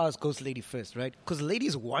 that's why I asked Ghost Lady first, right? Because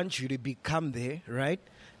ladies want you to become there, right?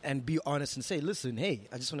 And be honest and say, listen, hey,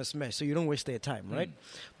 I just want to smash, so you don't waste their time, right?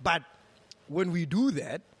 But when we do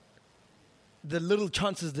that, the little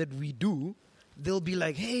chances that we do, they'll be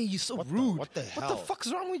like, hey, you're so rude. what the What hell? the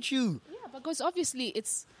fuck's wrong with you? Yeah, because obviously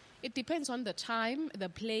it's It depends on the time, the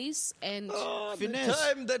place, and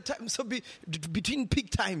Finesse. The time. So between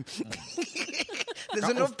peak time, there's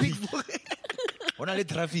enough people. On a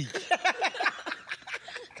traffic.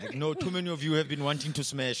 Like, no, too many of you have been wanting to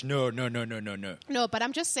smash. No. No, but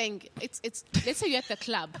I'm just saying, it's. Let's say you're at the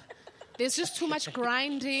club. There's just too much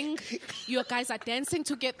grinding. You guys are dancing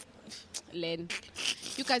together. Len,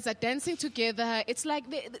 you guys are dancing together. It's like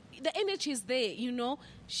the energy is there, you know.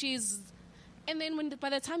 And then by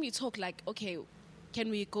the time you talk, like, okay, can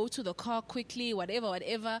we go to the car quickly? Whatever. I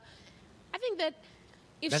think that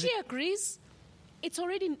if she agrees, it's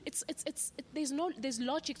already there's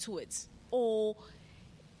logic to it. Or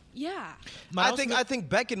yeah. I think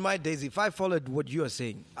back in my days, if I followed what you are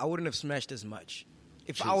saying, I wouldn't have smashed as much.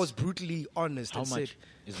 If I was brutally honest, how and much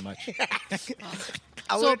is much?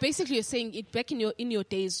 So basically, you're saying it back in your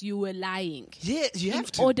days, you were lying. Yeah, you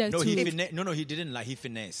have to. Order No, to he didn't lie. He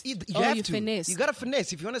finessed. You Oh, have you to. finesse. You gotta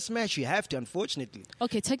finesse. If you want to smash, you have to. Unfortunately.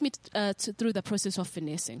 Okay, take me through the process of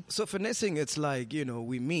finessing. So finessing, it's like, you know,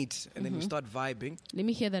 we meet and then we start vibing. Let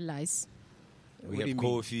me hear the lies. We What do have you mean?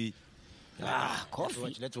 coffee.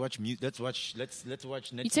 Coffee. Let's watch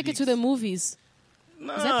Netflix. You take it to the movies.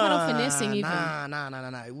 Nah, Is that part of finessing even?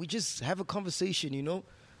 Nah. We just have a conversation, you know,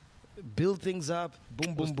 build things up.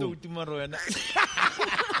 Boom, boom, boom. Is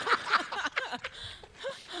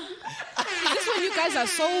this when you guys are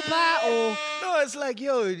sober or No, it's like,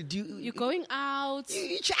 yo, you're going out?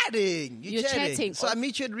 You're chatting. You're chatting. So I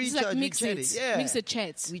meet you at This is Recharge. like we mix chatting. it. Yeah. Mix the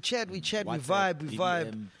chats. We chat, we WhatsApp, vibe.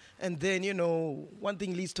 BBM. And then, you know, one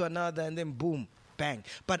thing leads to another and then boom, bang.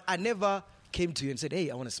 But I never came to you and said, hey,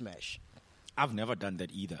 I want to smash. I've never done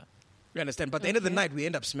that either. You understand? But at the end of the night, we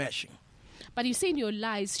end up smashing. But you say in your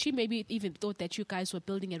lies, she maybe even thought that you guys were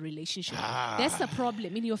building a relationship. That's the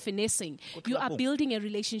problem in your finessing. You are building a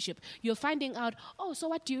relationship. You're finding out, oh, so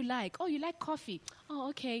what do you like? Oh, you like coffee. Oh,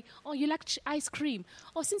 okay. Oh, you like ice cream.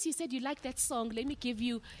 Oh, since you said you like that song, let me give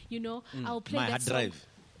you, you know, I'll play My that hard song. drive.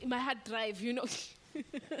 My hard drive, you know.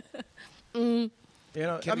 You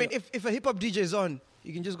know, I mean, if a hip hop DJ is on,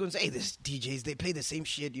 you can just go and say, hey, this DJs, they play the same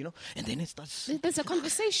shit, you know, and then it starts. There's a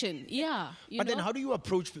conversation, yeah. But then how do you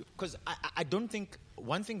approach? Because I don't think,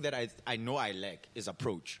 one thing that I know I lack is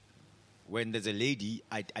approach. When there's a lady,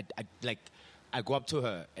 I go up to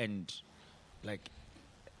her and like,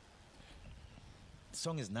 the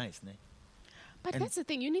song is nice, ne? But that's the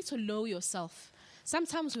thing. You need to know yourself.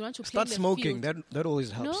 Sometimes we want to play Start in a smoking. field. That always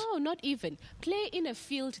helps. No, not even. Play in a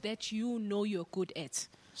field that you know you're good at.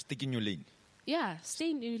 Stick in your lane. Yeah,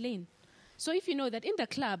 stay in your lane. So if you know that in the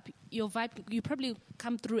club, your vibe, you probably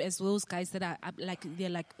come through as those guys that are like, they're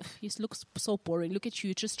like, you look so boring. Look at you,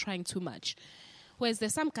 you're just trying too much. Whereas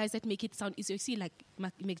there's some guys that make it sound easy. You see, like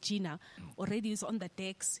McGina already is on the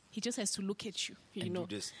decks. He just has to look at you, you And know,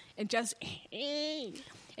 do this. and just,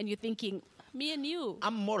 and you're thinking, me and you.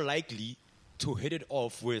 I'm more likely to hit it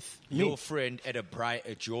off with your friend at a braai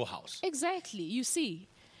at your house. Exactly, you see.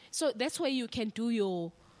 So that's where you can do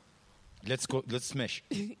your, Let's smash.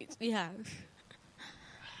 yeah.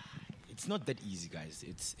 It's not that easy, guys.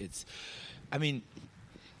 I mean,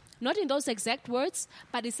 Not in those exact words,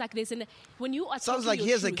 but it's like there's when you are Sounds talking like your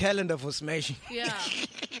here's a truth. calendar for smashing. Yeah.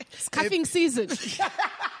 Scuffing season.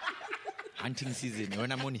 hunting season,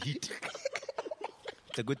 when I'm on heat.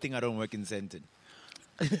 It's a good thing I don't work in Sandton.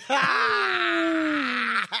 Because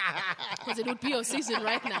it would be your season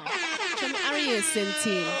right now. From Arias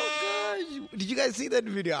team. Oh, gosh. Did you guys see that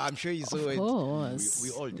video? I'm sure you saw it. Of course.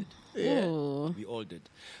 We all did. Oh. We all did.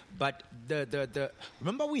 But the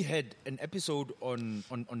remember we had an episode on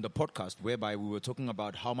the podcast whereby we were talking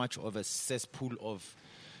about how much of a cesspool of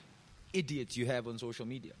idiots you have on social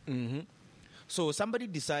media. Mm-hmm. So somebody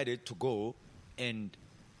decided to go and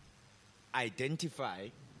identify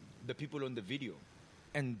the people on the video,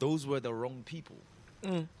 and those were the wrong people.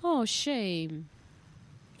 Oh, shame.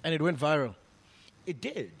 And it went viral. It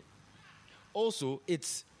did. Also,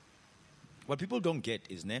 it's what people don't get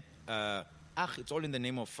is it's all in the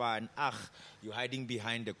name of fun. You're hiding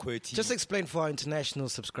behind the QWERTY. Just explain for our international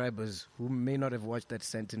subscribers who may not have watched that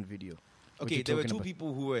sentence video. what Okay, you're there were talking two about.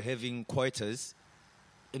 people who were having quarters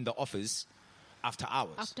in the office after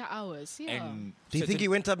hours. After hours, yeah. And Do you think he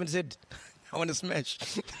went up and said, I want to smash?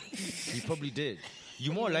 he probably did.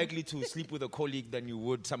 You're more likely to sleep with a colleague than you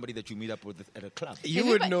would somebody that you meet up with at a club. You Have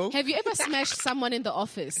would ever, know. Have you ever smashed someone in the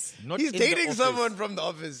office? Not He's in the dating office. someone from the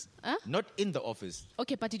office. Not in the office.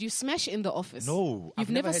 Okay, but did you smash in the office? No, You've I've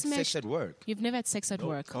never had smashed sex at work. You've never had sex at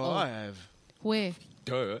work. Oh, I have. Where?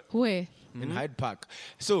 Duh. Where? In Hyde Park.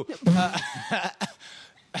 So,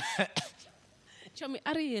 Tell me,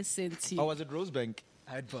 Arias I was at Rosebank.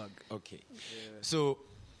 Hyde Park. Okay. So,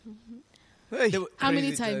 Hey, They were- How many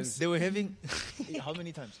crazy times? They were having how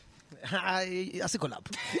many times? Asikolap.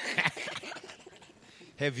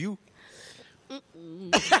 Have you?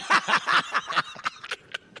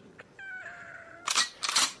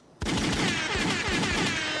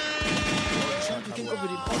 To think of it,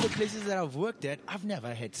 in all the places that I've worked at, I've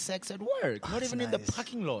never had sex at work. Not That's even in the nice.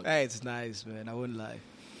 parking lot. Hey, it's nice, man. I wouldn't lie.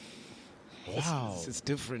 Wow. It's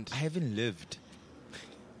different. I haven't lived.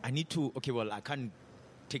 I need to. Okay, well, I can't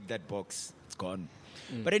tick that box. It's gone.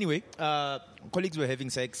 But anyway, colleagues were having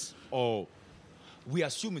sex, or we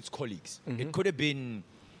assume it's colleagues. It could have been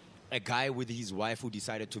a guy with his wife who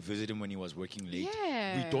decided to visit him when he was working late.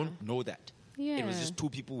 Yeah. We don't know that. It was Yeah. just two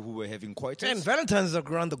people who were having coitus. And Valentine's is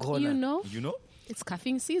around the corner. You know, You know? it's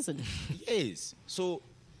cuffing season. Yes. So,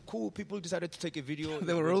 cool people decided to take a video.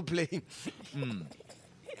 They were role playing.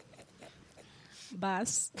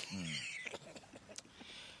 Bas.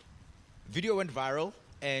 Video went viral,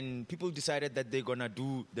 and people decided that they're gonna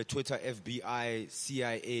do the Twitter FBI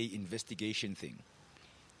CIA investigation thing,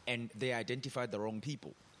 and they identified the wrong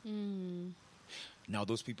people. Now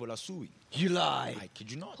those people are suing. You lie. I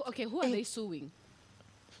kid you not. Okay, who are they suing?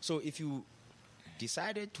 So if you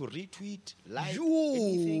decided to retweet, like Yo.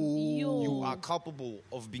 anything, Yo. you are culpable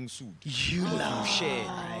of being sued. You lie. You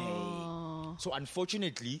shared. So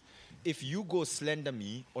unfortunately, if you go slender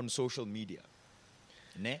me on social media,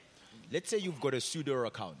 ne? Let's say you've got a pseudo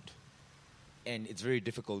account, and it's very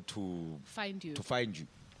difficult to Find you. find you.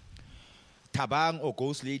 Tabang or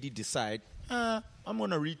Ghost Lady decide, I'm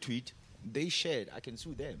gonna retweet. They shared. I can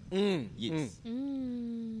sue them. Yes.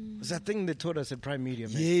 It's that thing they taught us at Prime Media,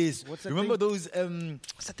 man. Yes. What's that Remember thing? those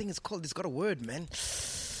What's that thing it's called? It's got a word, man.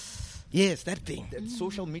 Yes, that thing. that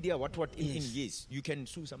social media? What? Yes. Yes. You can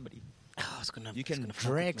sue somebody. Oh, it's gonna, You it's can gonna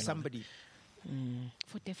fuck drag with me now. somebody.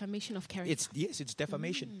 For defamation of character. It's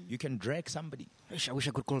defamation. You can drag somebody. I wish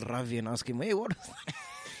I could call Ravi and ask him, hey, what?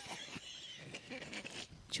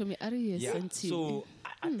 Chomi, are you Yeah. sent to- So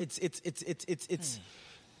it's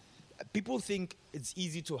people think it's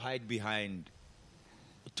easy to hide behind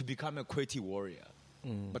to become a QWERTY warrior.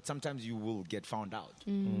 But sometimes you will get found out.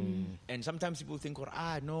 And sometimes people think, no,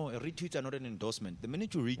 retweets are not an endorsement. The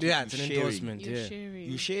minute you retweet, Yeah, you're it's an sharing. endorsement. You're Yeah.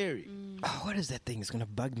 sharing. You share it. Oh, what is that thing? It's gonna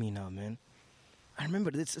bug me now, man. I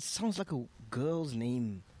remember this. It sounds like a girl's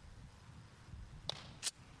name.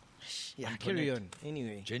 Yeah, carry on.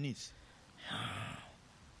 Anyway, Jenny's.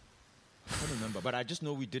 I can't remember, but I just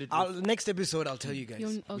know we did it. next episode I'll tell you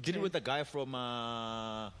guys. We did it with the guy from.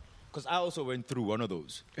 Because I also went through one of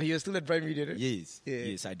those. You're still at Prime Media, right? Yes, Yeah.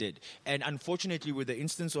 yes, I did. And unfortunately, with the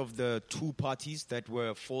instance of the two parties that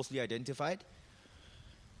were falsely identified,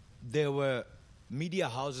 there were media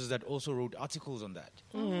houses that also wrote articles on that.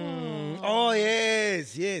 Oh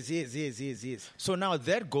yes. So now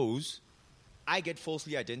that goes, I get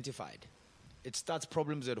falsely identified. It starts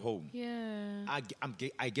problems at home. Yeah.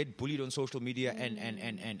 I get bullied on social media,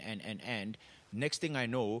 and next thing I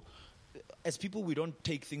know, as people, we don't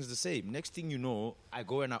take things the same. Next thing you know, I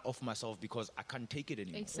go and I off myself because I can't take it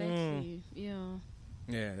anymore. Exactly. Yeah.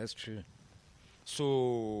 Yeah, that's true.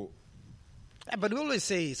 So But we always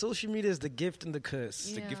say social media is the gift and the curse.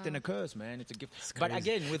 it's a gift Yeah. and a curse, man. It's a gift. But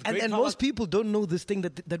again, with And, great and power, most people don't know this thing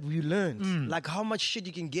that we learned. Like how much shit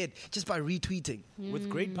you can get just by retweeting. with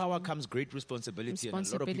great power comes great responsibility, and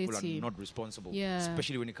a lot of people Responsibility. are not responsible, Yeah.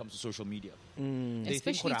 especially when it comes to social media. They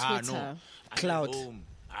Especially think, no, Twitter. I'm Clout. at home.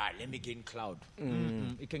 Let me gain cloud.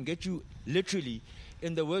 It can get you literally,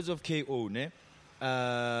 in the words of KO, ne?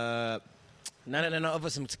 No, over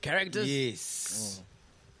some characters. Yes.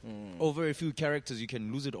 Over a few characters, you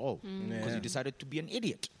can lose it all because Yeah. you decided to be an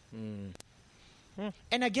idiot.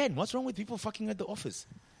 And again, what's wrong with people fucking at the office?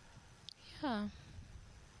 Yeah.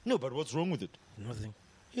 No, but what's wrong with it? Nothing.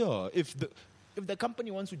 Yeah, if the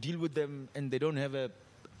company wants to deal with them and they don't have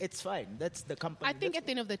it's fine. That's the company. I think That's at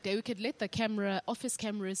the end of the day, we could let the office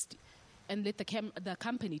cameras, and let the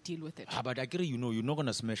company deal with it. but I get it, you're not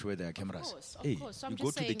gonna smash where there are cameras. Of course. So I'm you just go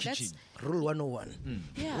to the saying kitchen. Rule 101.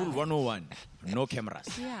 Yeah. Rule 101: no cameras.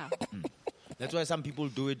 Yeah. That's why some people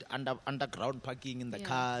do it underground parking in the Yeah.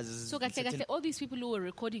 cars. So Gatle, all these people who were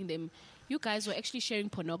recording them, you guys were actually sharing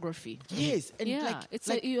pornography. Yes, and Yeah.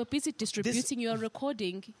 You're busy distributing your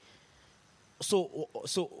recording. So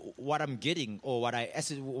what I'm getting, or what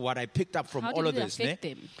I picked up from How all did of it this, affect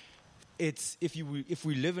ne? them? It's if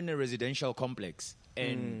we live in a residential complex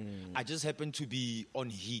and I just happen to be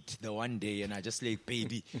on heat the one day and I just like,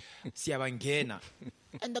 baby, siyabangena,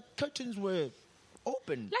 and the curtains were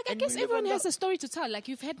open. Like, I and guess we live everyone on has the- a story to tell. Like,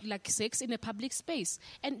 you've had like sex in a public space,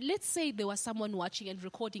 and let's say there was someone watching and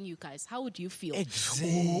recording you guys. How would you feel?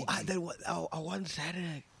 Oh, I once had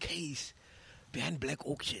a case behind Black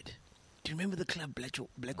Orchard. Do you remember the club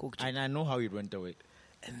Black Oak? And I know how it went away.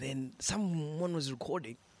 And then someone was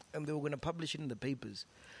recording, and they were going to publish it in the papers.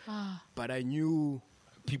 But I knew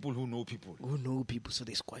People who know people. so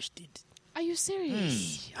they squashed it. Are you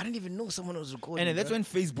serious? I didn't even know someone was recording. And that's bro. when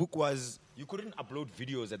Facebook was... You couldn't upload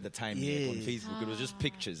videos at the time yet on Yeah. Facebook. It was just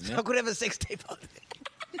pictures. I Ne? could have a sex tape out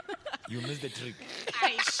there. You missed the trick.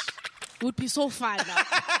 Would be so fun. Now.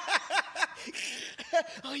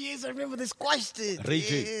 Oh, yes, I remember they squashed it. Ray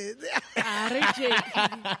J.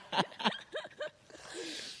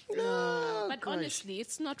 Yeah. But honestly,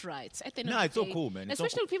 it's not right. At the end No, of it's the so day, cool, man. It's so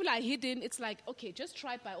Especially when people are hidden. It's like, okay, just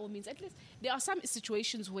try by all means. At least there are some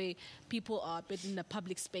situations where people are but in a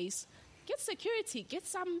public space. Get security. Get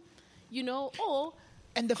some, or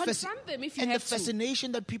And the confront them if you and have the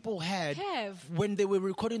fascination that people had Have. when they were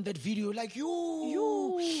recording that video, like you,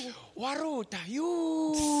 Warota,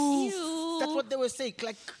 you. You. That's what they were saying.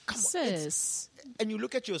 Like, come to. on. it's- Sis. And you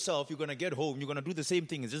look at yourself. You're gonna get home. You're gonna do the same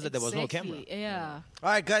thing. It's just that there was no camera. Exactly, Yeah. All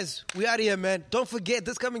right, guys, we out here, man. Don't forget,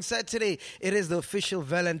 this coming Saturday, it is the official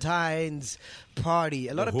Valentine's party.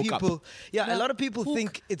 A lot of hookup. people, a The lot of people hook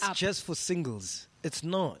think it's up. just for singles. It's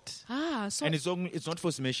not. So And it's not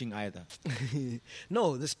for smashing either.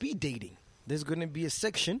 No, the speed dating. There's going to be a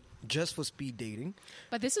section just for speed dating.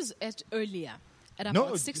 but this is at earlier, at No,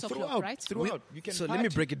 about 6 o'clock, throughout, right? throughout. You can So let me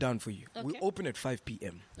party. break it down for you. We Okay. open at 5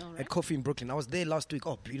 p.m. All right. at Coffee in Brooklyn. I was there last week.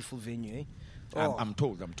 Oh, beautiful venue, eh? I'm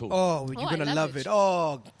told. Oh, you're I going to love love it. it.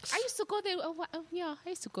 Oh, I used to go there. Yeah, I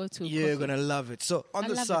used to go to. you're coffee. going to love it. So on I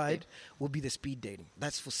the love it side there. will be the speed dating.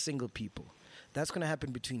 That's for single people. That's going to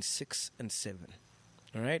happen between 6 and 7.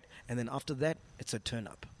 All right? And then after that, it's a turn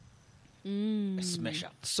up. A smash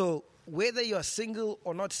up. So whether you're single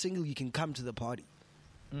or not single, you can come to the party.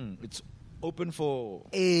 It's open for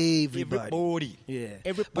Everybody. Yeah.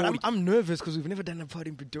 Everybody. But I'm nervous because we've never done a party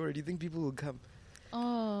in Pretoria. Do you think people will come?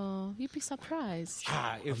 Oh, you'd be surprised.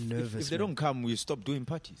 If nervous, they man. don't come, we stop doing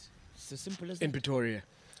parties. It's as simple as that. Pretoria.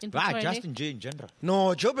 In Ah, Pretoria, just in J in general. No,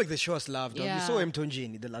 Joburg, the show us love, dog. Yeah. You saw M.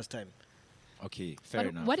 Tonjini the last time. Okay, fair but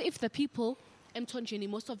enough. what if the people, Mtonjeni,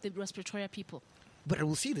 most of them was Pretoria people? But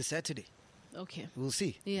we'll see this Saturday. Okay. We'll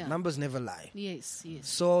see. Yeah. Numbers never lie. Yes.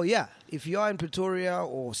 So, yeah, if you are in Pretoria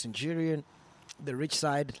or Centurion, the rich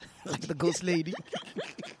side, like the ghost lady,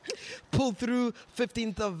 pull through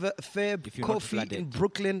 15th of Feb, If you're not Coffee flooded. in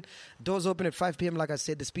Brooklyn. Doors open at 5 p.m. Like I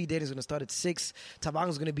said, the speed dating is going to start at 6.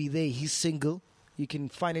 Tabang's going to be there. He's single. You can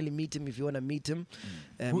finally meet him if you want to meet him.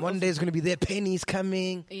 One day is going to be there. Penny's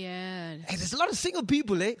coming. Yeah. Hey, there's a lot of single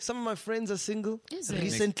people, eh? Some of my friends are single Is it?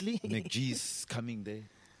 recently. Nick G's coming there.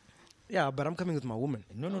 Yeah, but I'm coming with my woman.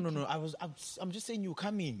 No. I'm just saying you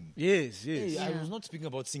coming. Yes. Hey, I Yeah. was not speaking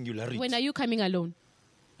about singularity. When are you coming alone?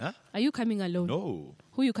 Huh? Are you coming alone? No,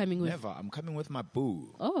 Who are you coming with? never. I'm coming with my boo.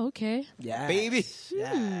 Oh, okay. Yes. Baby.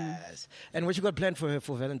 Yes. And what you got planned for her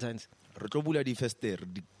for Valentine's? Re tlo bula di fester,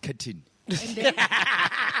 di curtain. And then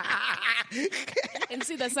and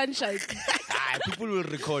see the sunshine. People will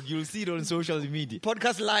record. You'll see it on social media.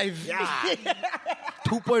 Podcast live. Yeah.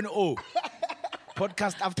 2.0.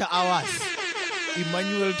 Podcast after hours.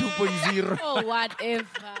 Emmanuel 2.0. Oh, whatever.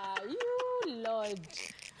 You Lord.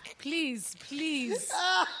 Please.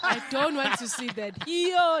 I don't want to see that.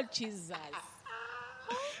 Yo, Jesus.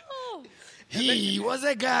 Oh. He was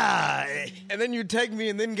a guy. And then you tag me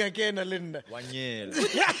and then Gakena Linda. 1 year.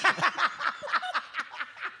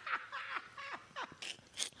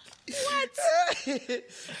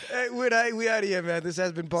 Hey, we out here, man. This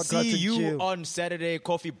has been Podcast See and you Chill. on Saturday,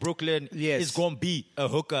 Coffee Brooklyn. Yes. It's going to be a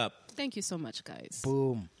hookup. Thank you so much, guys.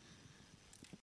 Boom.